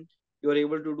room, you are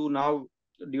able to do now.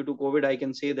 Due to COVID, I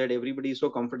can say that everybody is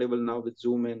so comfortable now with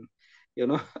Zoom and you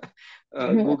know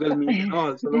Google Meet and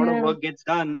all. So a lot of Yeah. work gets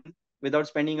done without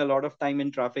spending a lot of time in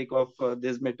traffic of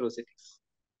these metro cities.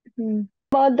 Hmm.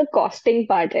 About the costing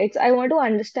part, right? So I want to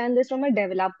understand this from a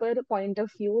developer point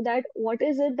of view, that what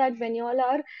is it that when you all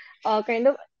are kind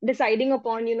of deciding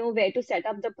upon, where to set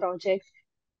up the project,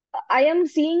 I am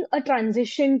seeing a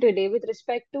transition today with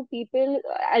respect to people.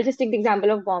 I'll just take the example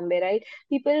of Bombay, right?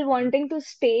 People wanting to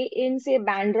stay in, say,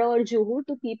 Bandra or Juhu,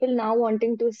 to people now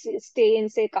wanting to stay in,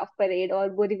 say, Kaf Parade or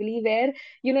Borivali, where,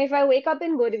 if I wake up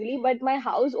in Borivali, but my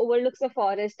house overlooks a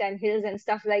forest and hills and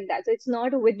stuff like that. So it's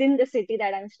not within the city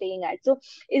that I'm staying at. So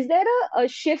is there a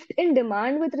shift in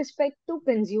demand with respect to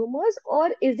consumers, or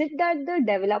is it that the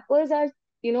developers are,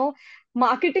 you know,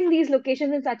 marketing these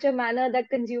locations in such a manner that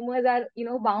consumers are,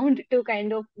 bound to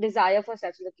kind of desire for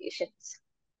such locations?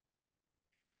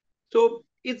 So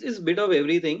it's a bit of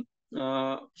everything.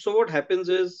 So what happens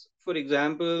is, for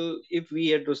example, if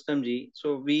we at Rustomjee,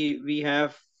 so we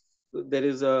have, there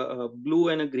is a blue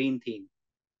and a green theme.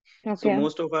 So Okay.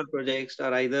 most of our projects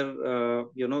are either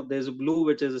there's a blue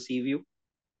which is a sea view,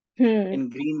 Hmm. and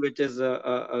green which is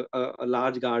a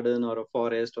large garden or a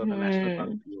forest or a national park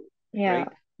Hmm. view, Yeah. right?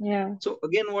 Yeah. So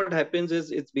again, what happens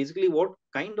is, it's basically what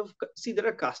kind of, see, there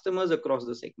are customers across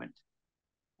the segment.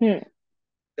 Hmm.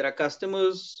 There are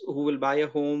customers who will buy a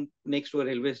home next to a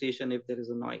railway station if there is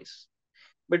a noise.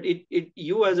 But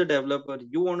you as a developer,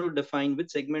 you want to define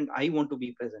which segment I want to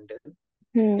be present in,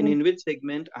 and Hmm. in which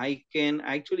segment I can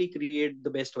actually create the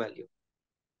best value.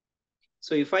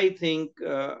 So if I think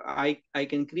I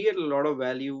can create a lot of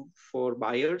value for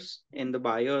buyers, and the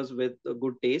buyers with a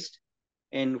good taste,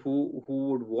 and who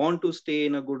would want to stay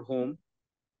in a good home,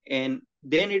 and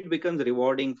then it becomes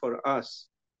rewarding for us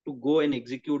to go and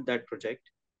execute that project,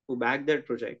 to back that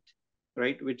project,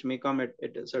 right, which may come at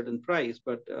a certain price,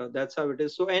 but that's how it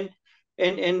is. So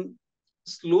and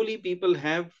slowly people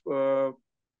have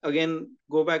again,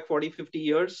 go back 40-50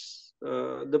 years,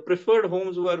 the preferred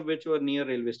homes were which were near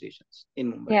railway stations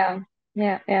in Mumbai, Yeah.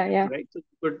 Yeah. Yeah. Yeah. right? So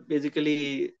but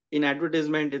basically in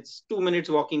advertisement it's 2 minutes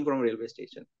walking from railway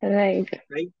station, Right.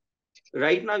 right?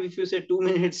 Right now if you say 2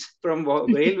 minutes from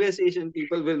railway station,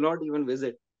 people will not even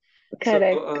visit. So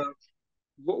Correct.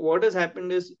 what has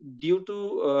happened is, due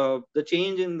to the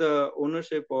change in the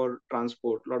ownership or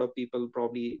transport, a lot of people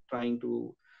probably trying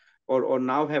to, or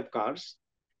now have cars,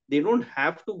 they don't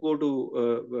have to go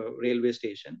to railway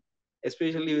station,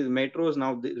 especially with metros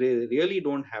now, they really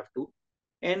don't have to.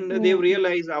 And they've Mm,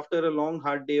 realized after a long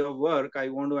hard day of work, I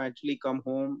want to actually come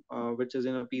home, which is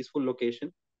in a peaceful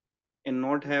location, and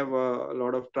not have a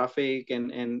lot of traffic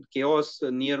and chaos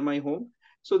near my home.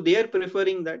 So they are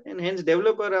preferring that, and hence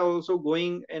developer are also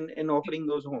going and offering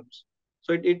those homes.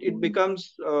 So it mm,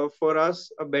 becomes for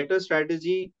us a better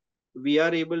strategy. We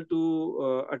are able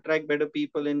to attract better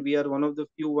people, and we are one of the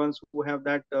few ones who have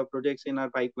that projects in our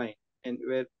pipeline. And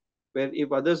where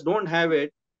if others don't have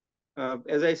it,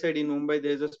 as I said, in Mumbai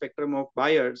there is a spectrum of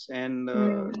buyers, and the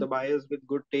mm. buyers with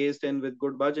good taste and with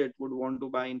good budget would want to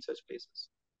buy in such places.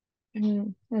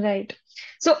 Right.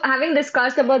 So, having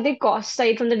discussed about the cost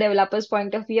side from the developer's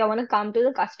point of view, I want to come to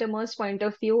the customer's point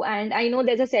of view. And I know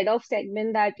there's a set of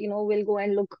segment that, will go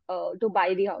and look to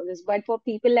buy the houses. But for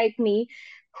people like me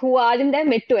who are in their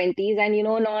mid 20s and,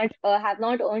 not have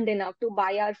not earned enough to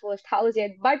buy our first house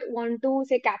yet, but want to,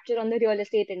 say, capture on the real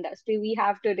estate industry, we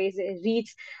have today's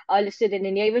REITs listed in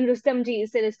India. Even Rustomjee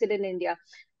is listed in India.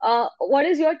 What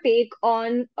is your take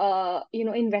on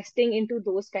investing into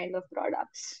those kind of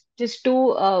products just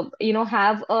to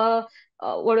have a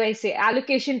what do I say,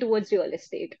 allocation towards real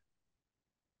estate?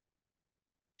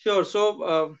 Sure.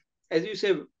 So, as you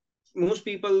say, most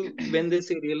people, when they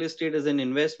say real estate as an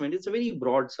investment, it's a very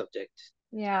broad subject.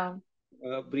 Yeah.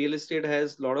 Real estate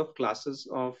has a lot of classes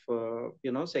of,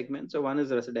 segments. So one is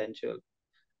residential,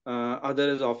 other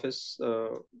is office,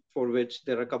 for which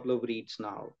there are a couple of REITs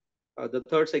now. The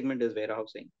third segment is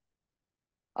warehousing.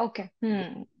 Okay.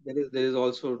 There is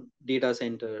also data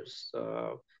centers.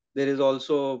 There is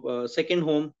also second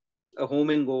home, a home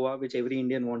in Goa, which every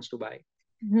Indian wants to buy,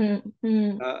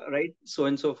 right? So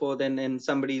and so forth. And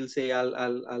somebody will say,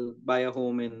 I'll buy a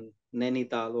home in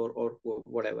Nainital or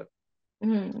whatever.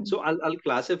 Hmm. So I'll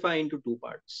classify into two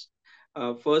parts.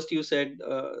 First, you said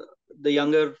the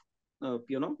younger,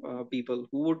 people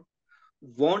who would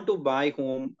want to buy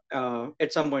home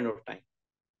at some point of time,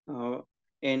 uh,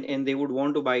 and they would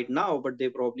want to buy it now, but they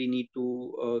probably need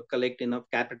to collect enough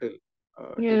capital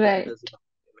to You're put it right. as a down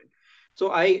payment.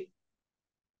 So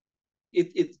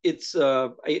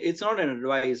it's not an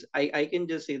advice. I can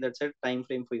just say that set time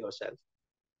frame for yourself.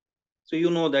 So you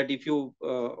know that if you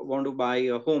want to buy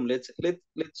a home, let's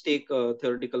take a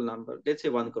theoretical number. Let's say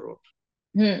 1 crore.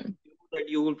 Hmm. You know that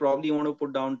you will probably want to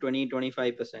put down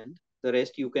 20-25%. The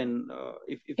rest you can,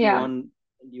 if you Yeah. want,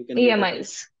 you can wait it out,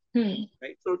 EMIs.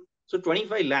 right? So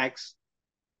 25 lakhs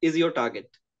is your target.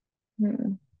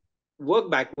 Hmm. Work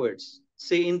backwards.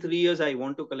 Say in 3 years I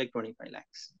want to collect 25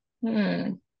 lakhs,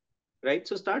 Hmm. right?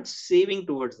 So start saving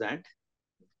towards that.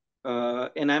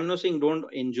 And I'm not saying don't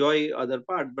enjoy other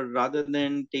part, but rather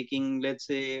than taking, let's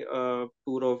say, a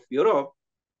tour of Europe,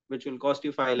 which will cost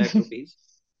you 5 lakh rupees,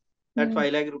 that Hmm.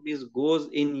 5 lakh rupees goes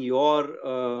in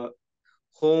your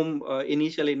home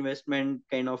initial investment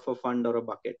kind of a fund or a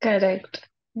bucket. Correct.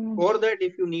 Hmm. For that,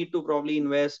 if you need to probably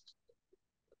invest,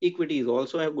 equity is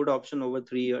also a good option over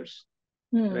 3 years,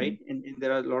 Hmm. right? And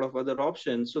there are a lot of other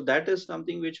options. So that is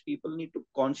something which people need to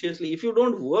consciously, if you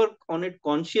don't work on it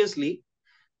consciously,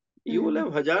 you will Hmm.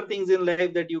 have hajar things in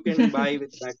life that you can buy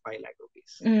with that 5 lakh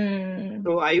rupees. Hmm.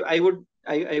 So I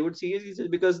would seriously say,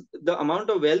 because the amount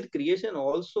of wealth creation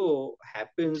also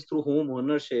happens through home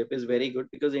ownership is very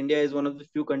good, because India is one of the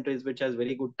few countries which has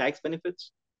very good tax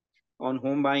benefits on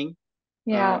home buying,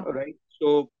 Yeah. right?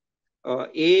 So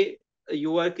a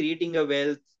you are creating a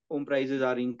wealth, home prices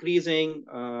are increasing,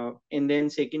 and then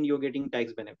second, you're getting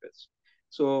tax benefits.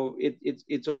 So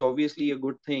it's obviously a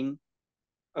good thing.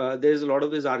 There's a lot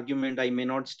of this argument, I may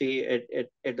not stay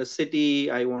at a city,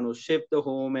 I want to shift the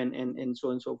home, and so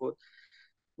on and so forth.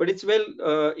 But it's, well,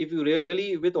 if you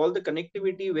really, with all the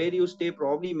connectivity, where you stay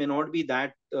probably may not be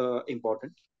that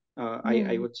important, I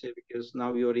Hmm. would say, because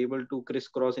now you're able to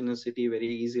crisscross in a city very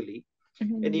easily.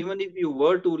 And Mhm. even if you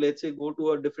were to, let's say, go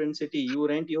to a different city, you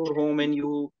rent your home and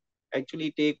you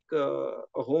actually take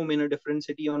a home in a different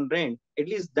city on rent, at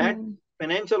least that Mhm.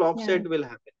 financial Yeah. offset will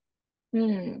happen.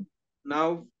 Mhm.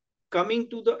 Now, coming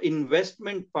to the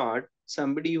investment part,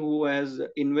 somebody who has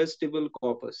investable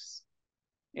corpus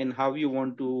and how you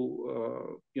want to,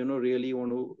 really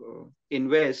want to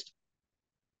invest.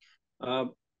 Uh,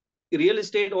 Real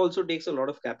estate also takes a lot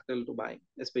of capital to buy,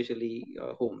 especially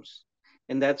homes.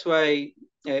 And that's why,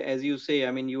 as you say,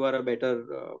 I mean, you are a better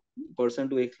person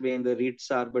to explain the REITs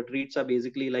are, but REITs are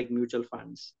basically like mutual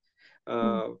funds. Mhm.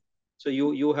 Uh, so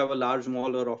you have a large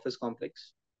mall or office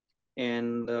complex,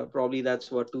 and probably that's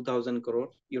what 2,000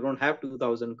 crore. You don't have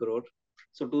 2,000 crore,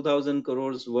 so 2,000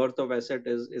 crores worth of asset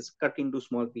is cut into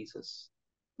small pieces,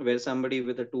 where somebody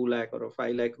with a 2 lakh or a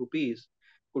 5 lakh rupees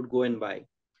could go and buy.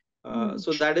 Mhm.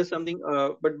 So that is something,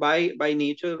 but by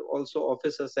nature also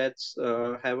office assets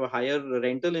have a higher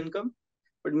rental income,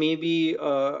 but maybe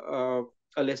a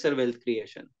lesser wealth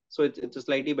creation. So it's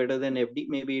slightly better than FD.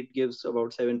 Maybe it gives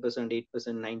about 7%,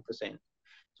 8%, 9%.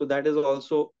 So that is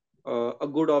also a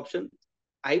good option.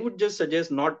 I would just suggest,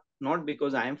 not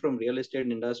because I am from real estate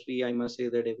industry, I must say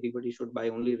that everybody should buy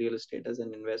only real estate as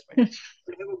an investment,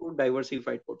 but have a good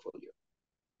diversified portfolio.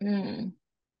 Mhm.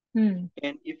 Mhm.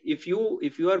 And if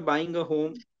you are buying a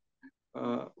home,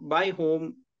 buy home,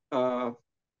 uh,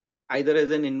 either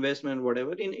as an investment,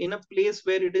 whatever, in a place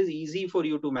where it is easy for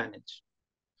you to manage.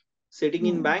 Sitting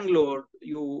in Mhm. Bangalore,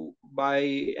 you buy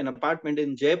an apartment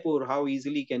in Jaipur, how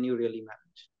easily can you really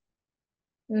manage?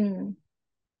 Mhm.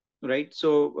 Right?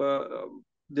 So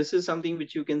this is something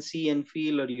which you can see and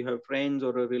feel, or you have friends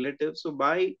or a relative, so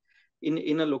buy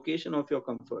in a location of your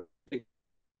comfort, because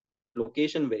you understand the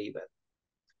location very well.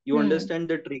 You Mhm. understand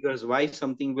the triggers why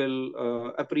something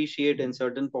will appreciate in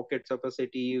certain pockets of a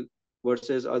city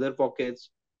versus other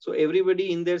pockets. So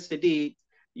everybody in their city,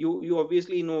 you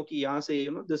obviously know ki yahan se,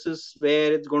 this is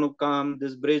where it's going to come,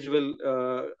 this bridge will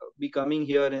be coming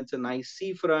here, and it's a nice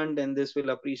seafront, and this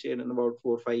will appreciate in about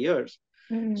 4 or 5 years.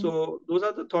 Mhm. So those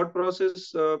are the thought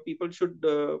process people should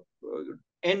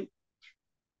and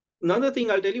another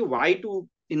thing I'll tell you why to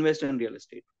invest in real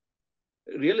estate.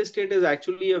 Real estate is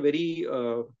actually a very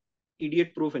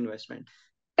idiot proof investment.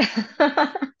 uh,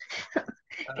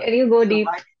 Can you go so deep?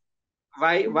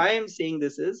 why I'm saying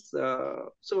this is,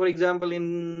 so for example,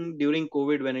 in during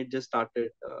COVID, when it just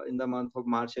started in the month of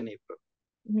March and April,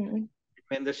 Mhm.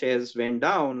 when the shares went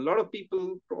down, a lot of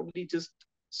people probably just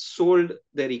sold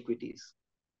their equities,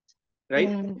 right?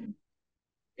 Mhm.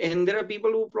 And there are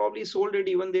people who probably sold it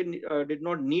even they did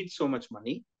not need so much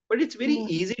money, but it's very Mhm.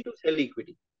 easy to sell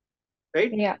equity,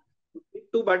 right? Yeah. Click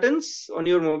two buttons on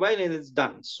your mobile and it's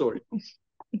done, sold.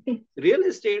 Real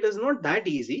estate is not that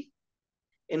easy,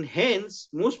 and hence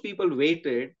most people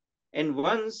waited. And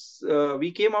once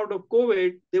we came out of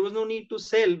COVID, there was no need to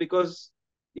sell because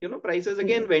prices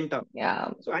again Mhm. went up.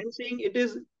 Yeah. So I'm saying it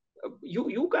is,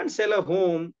 you can't sell a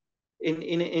home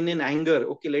in an anger.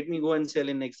 Okay, let me go and sell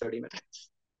in next 30 minutes.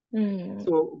 Mhm.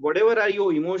 So whatever are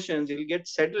your emotions, you'll get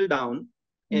settled down,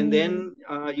 and Mhm. then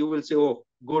you will say, "Oh,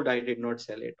 good, I did not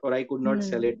sell it, or I could not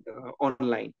sell it Mhm.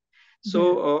 online." So,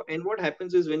 Mhm. and what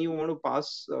happens is when you want to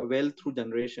pass wealth through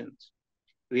generations,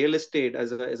 real estate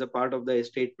as a part of the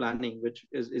estate planning, which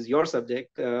is your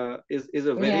subject, is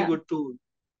a very Yeah. good tool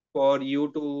for you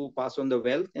to pass on the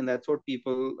wealth, and that's what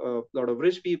people, a lot of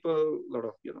rich people, a lot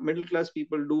of middle class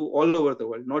people do all over the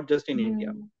world, not just in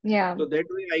India. Mhm. Yeah. So that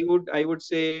way, I would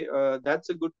say that's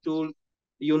a good tool.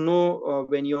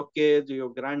 When your kids or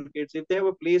your grandkids, if they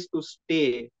have a place to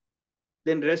stay,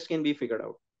 then rest can be figured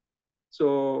out.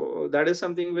 So that is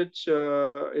something which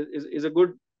is a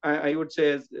good, I would say,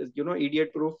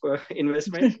 idiot proof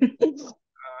investment,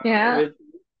 Yeah.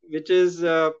 which is,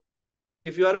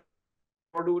 if you are a person who knows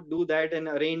how to do that and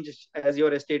arrange as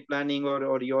your estate planning,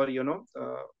 or your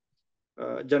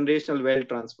generational wealth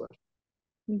transfer.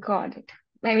 Got it.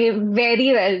 I mean,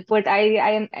 very well put.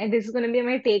 And this is going to be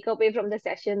my takeaway from the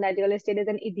session that real estate is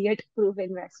an idiot-proof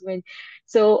investment.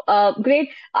 So,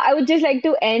 great. I would just like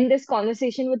to end this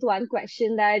conversation with one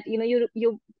question that,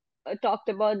 you talked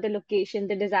about the location,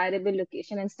 the desirable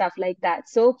location and stuff like that.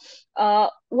 So,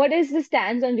 what is the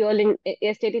stance on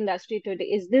estate industry today?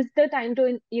 Is this the time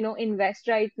to, invest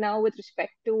right now with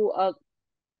respect to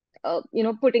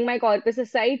putting my corpus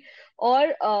aside, or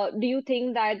do you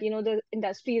think that the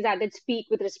industry is at its peak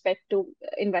with respect to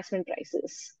investment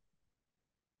prices?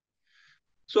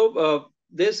 So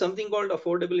there's something called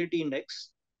affordability index,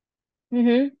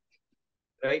 Mm-hmm.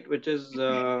 right? Which is,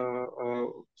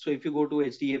 so if you go to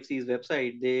HDFC's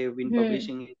website, they've been Hmm.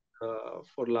 publishing it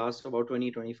for last about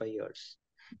 20-25 years.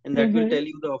 and that will Mm-hmm. tell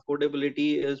you the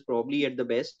affordability is probably at the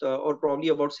best, or probably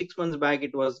about 6 months back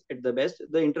it was at the best.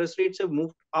 The interest rates have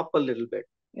moved up a little bit,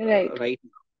 Right. right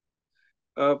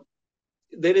now.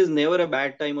 There is never a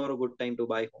bad time or a good time to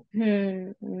buy home.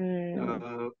 Hmm. Hmm.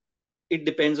 Uh, it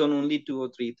depends on only two or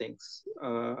three things.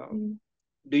 Hmm.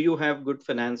 Do you have good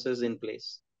finances in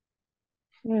place?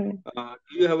 Hmm.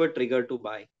 Do you have a trigger to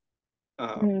buy?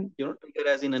 Hmm. Trigger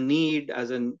as in a need,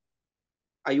 as in,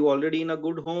 are you already in a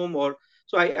good home? Or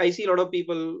so I see a lot of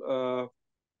people,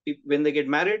 when they get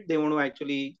married, they want to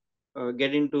actually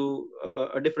get into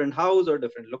a different house or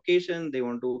different location. They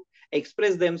want to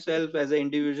express themselves as an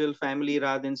individual family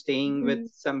rather than staying with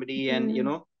Hmm. somebody, and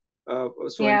Hmm.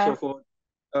 so and so Yeah. forth.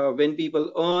 When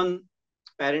people earn,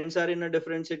 parents are in a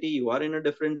different city, you are in a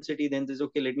different city, then there's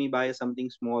okay, let me buy something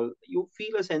small. You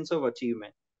feel a sense of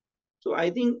achievement. So I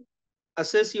think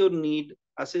assess your need,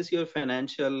 assess your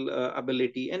financial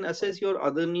ability, and assess your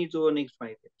other needs over next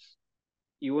 5 years.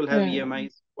 You will have Hmm.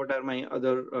 EMIs. What are my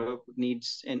other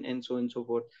needs, and so and so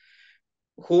forth.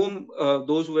 Home,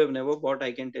 those who have never bought,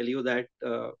 I can tell you that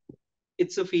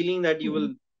it's a feeling that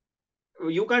Hmm.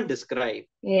 you can't describe.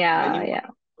 When Yeah. you Yeah.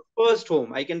 buy a first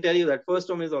home, I can tell you that first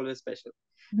home is always special.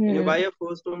 When you buy Hmm. a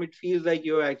first home, it feels like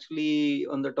you're actually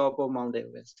on the top of Mount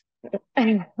Everest.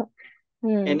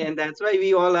 Hmm. And that's why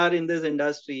we all are in this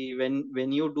industry.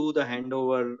 When you do the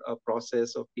handover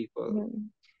process of people, Hmm.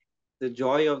 the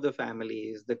joy of the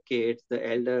families, the kids, the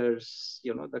elders,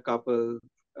 the couple.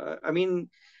 I mean,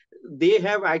 they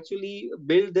have actually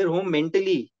built their home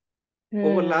mentally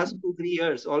over last Hmm. 2 3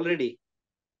 years already.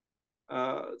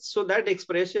 So that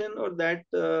expression or that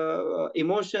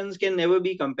emotions can never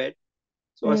be compared.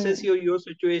 So assess Hmm. your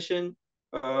situation.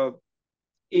 Uh,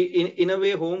 in a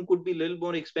way, home could be a little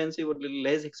more expensive or a little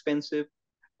less expensive.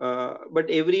 But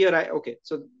every year, okay.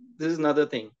 So this is another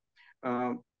thing.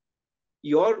 Um,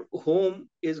 your home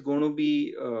is going to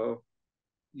be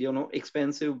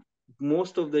expensive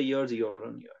most of the years, year on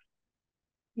year.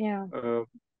 Yeah. uh,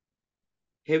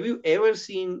 have you ever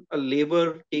seen a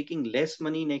labor taking less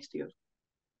money next year?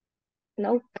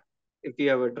 Nope. If you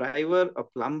have a driver, a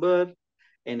plumber,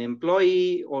 an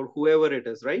employee, or whoever it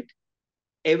is, right?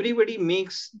 Everybody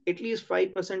makes at least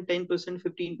 5%, 10%,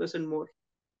 15% more.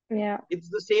 Yeah. It's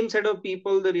the same set of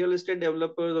people the real estate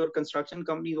developers or construction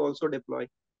companies also deploy,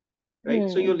 right?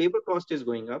 So Hmm. your labor cost is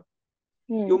going up.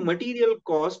 Your Hmm. material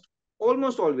cost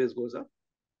almost always goes up,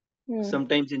 Hmm.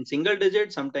 sometimes in single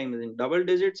digit, sometimes in double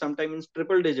digit, sometimes in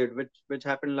triple digit, which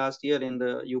happened last year in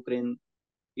the Ukraine,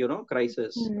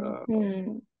 crisis. Hmm.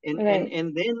 Hmm. And Right.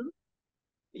 and then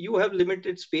you have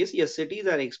limited space. Yes, cities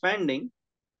are expanding,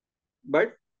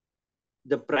 but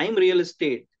the prime real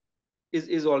estate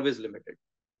is always limited.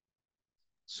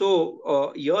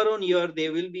 So year on year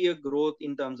there will be a growth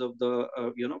in terms of the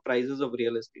prices of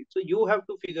real estate. So you have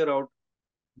to figure out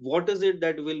what is it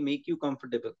that will make you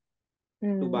comfortable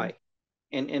to Hmm. buy,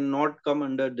 and not come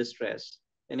under distress.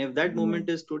 And if that Hmm. moment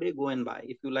is today, go and buy.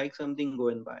 If you like something, go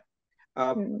and buy.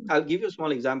 uh, Hmm. I'll give you a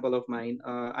small example of mine.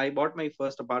 I bought my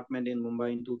first apartment in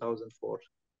Mumbai in 2004,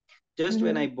 just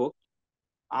when I Hmm. booked.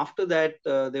 After that,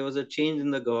 there was a change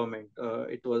in the government.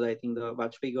 It was, I think, the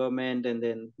Vajpayee government, and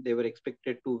then they were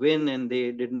expected to win, and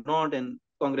they did not, and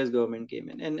Congress government came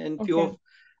in, and few of Okay.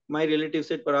 my relatives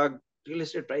said, Parag, real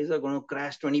estate prices are going to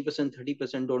crash 20%,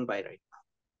 30%. Don't buy right.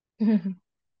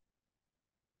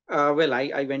 Well,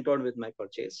 I went on with my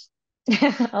purchase,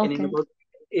 and Okay.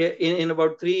 in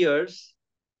about 3 years,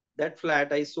 that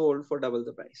flat I sold for double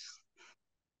the price.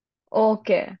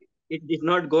 Okay. It did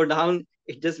not go down;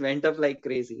 it just went up like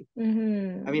crazy.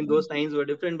 I mean, Hmm. those times were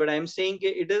different, but I'm saying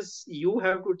it is, you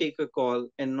have to take a call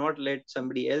and not let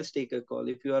somebody else take a call.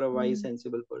 If you are a wise, Hmm.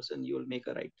 sensible person, you will make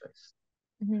a right choice.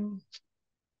 Hmm.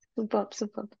 Superb,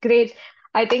 superb. Great.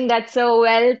 I think that's a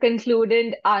well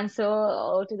concluded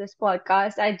answer to this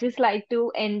podcast. I'd just like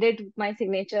to end it with my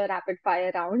signature rapid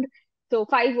fire round. So,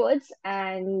 5 words,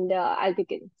 and I'll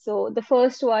begin. So, the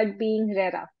first word being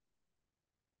RERA.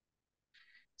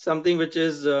 Something which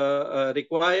is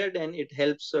required, and it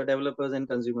helps developers and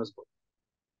consumers both.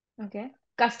 Okay.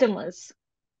 Customers.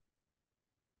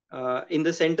 In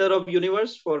the center of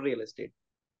universe for real estate.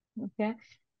 Okay.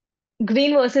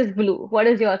 Green versus blue. What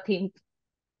is your theme?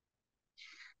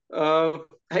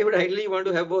 I would ideally want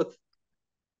to have both.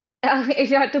 If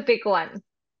you had to pick one.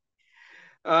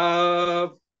 Uh,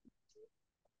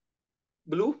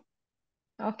 Blue.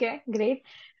 Okay, great.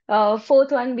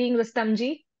 Fourth one being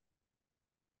Rustomjee.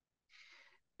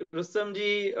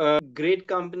 Rustomjee, great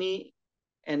company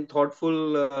and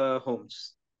thoughtful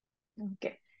homes.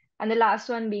 Okay. And the last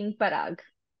one being Parag.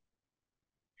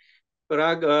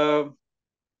 Parag,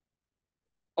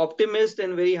 optimist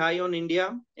and very high on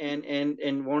India,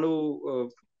 and want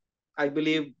to. I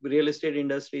believe real estate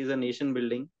industry is a nation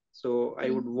building. So I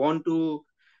would want to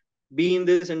be in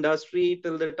this industry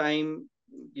till the time,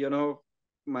 you know,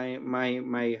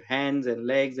 my hands and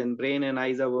legs and brain and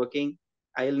eyes are working.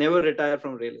 I'll never retire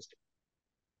from real estate.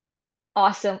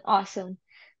 Awesome, awesome.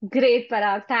 Great,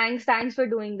 Parag. Thanks for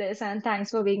doing this, and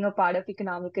thanks for being a part of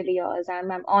Economically Yours. I'm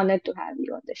honored to have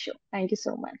you on the show. Thank you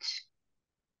so much.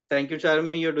 Thank you,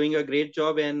 Charmi. You're doing a great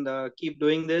job, and keep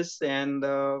doing this, and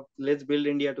let's build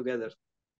India together.